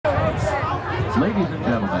Ladies and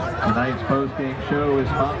gentlemen, tonight's post-game show is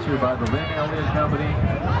sponsored by the Lynn Elliott Company,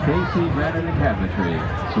 KC Granite and Cabinetry,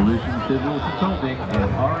 Solutions Digital Consulting, and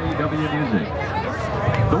REW Music.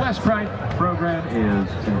 The West Pride program is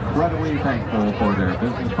incredibly thankful for their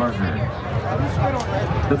business partners.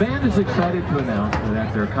 The band is excited to announce that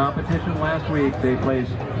at their competition last week, they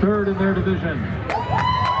placed third in their division. The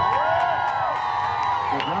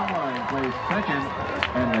drumline placed second,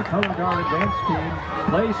 and the color guard dance team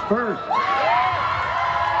placed first.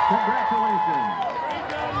 Congratulations!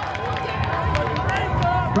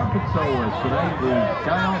 Trumpet soloist tonight is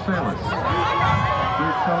Guy Salis.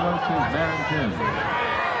 Flute soloist is Maren Jim.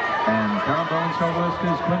 And trombone soloist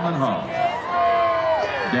is Quinlan Hall.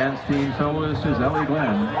 Dance team soloist is Ellie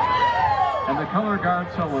Glenn. And the color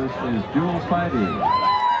guard soloist is Jewel Spivey.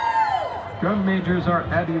 Drum majors are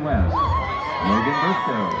Abby West, Logan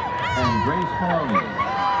Briscoe, and Grace Maloney.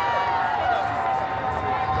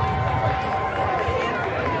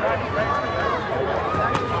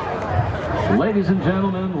 Ladies and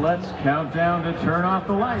gentlemen, let's count down to turn off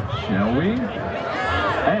the lights, shall we?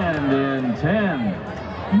 And in 10,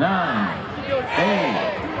 9,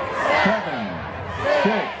 8, 7,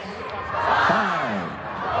 6, 5,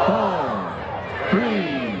 4, 3,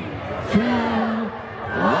 2,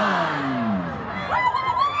 1.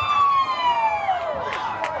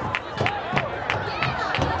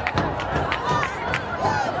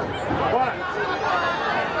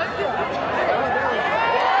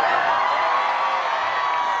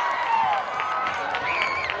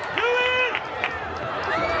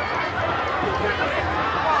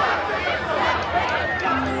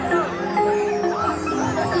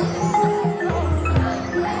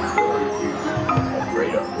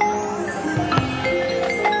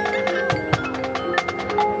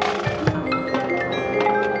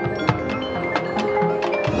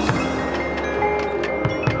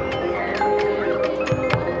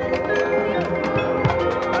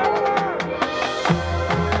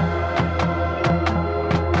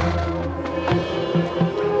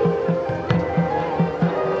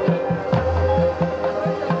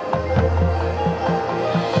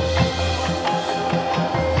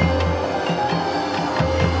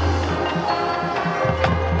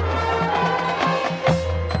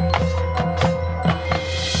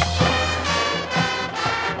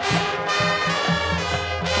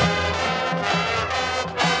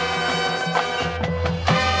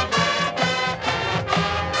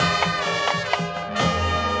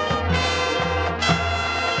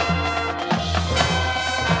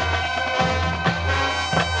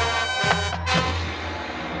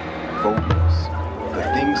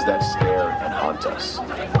 That scare and haunt us.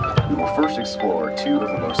 We will first explore two of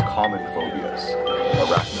the most common phobias: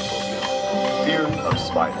 arachnophobia, fear of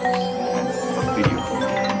spiders, and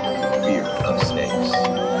ophidiophobia, fear of snakes.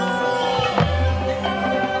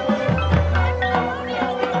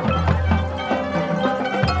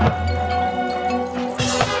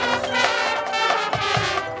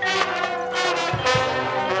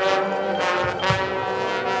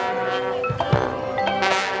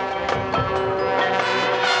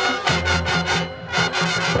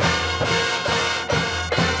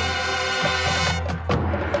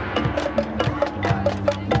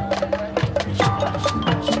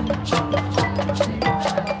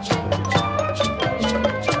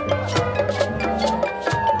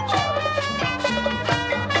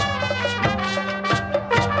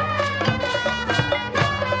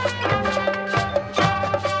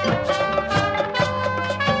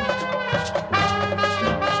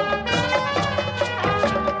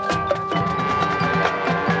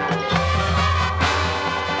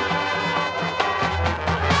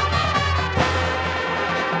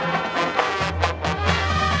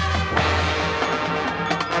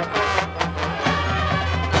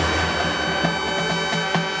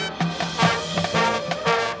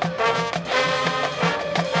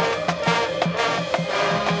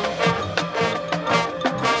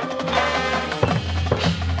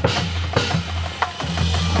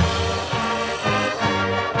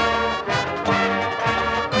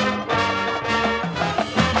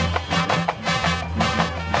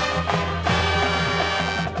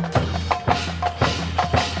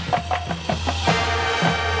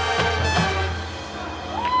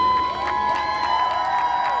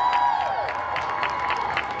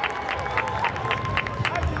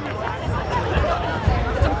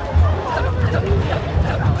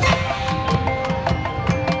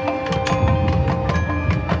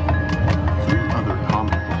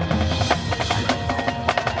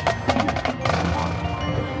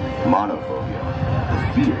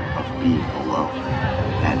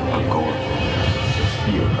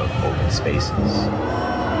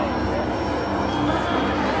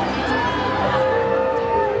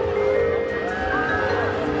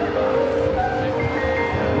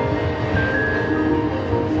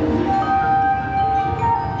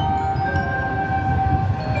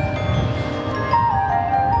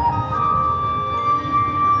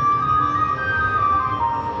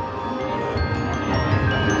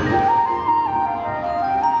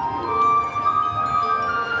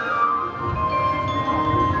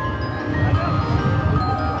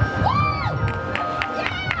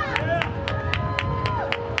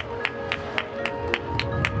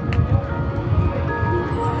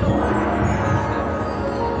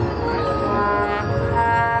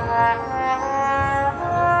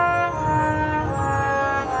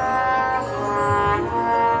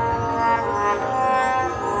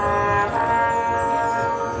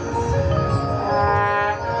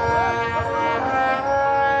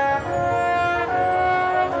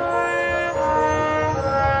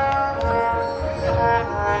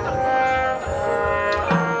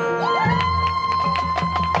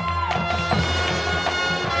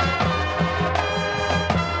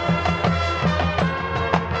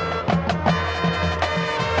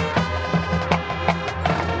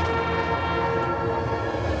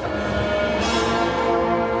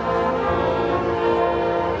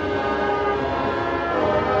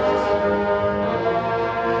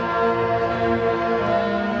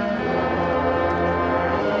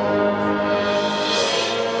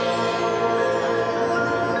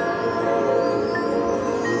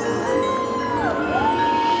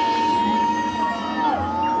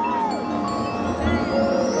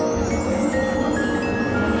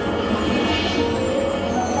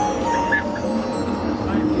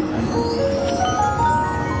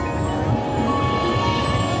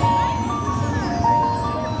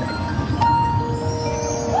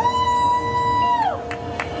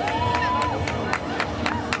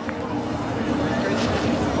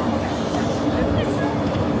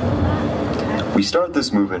 We start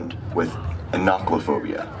this movement with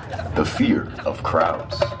anoclophobia, the fear of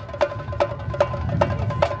crowds.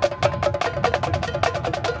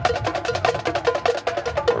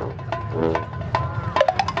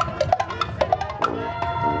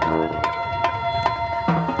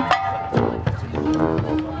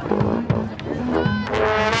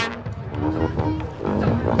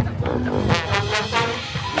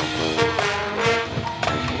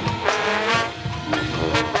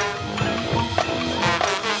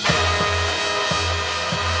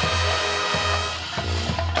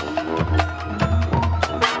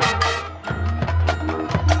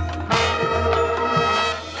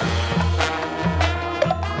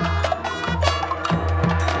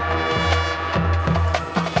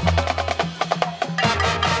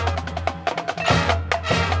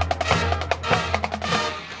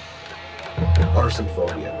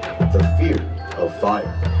 Phobia, the fear of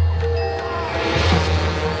fire.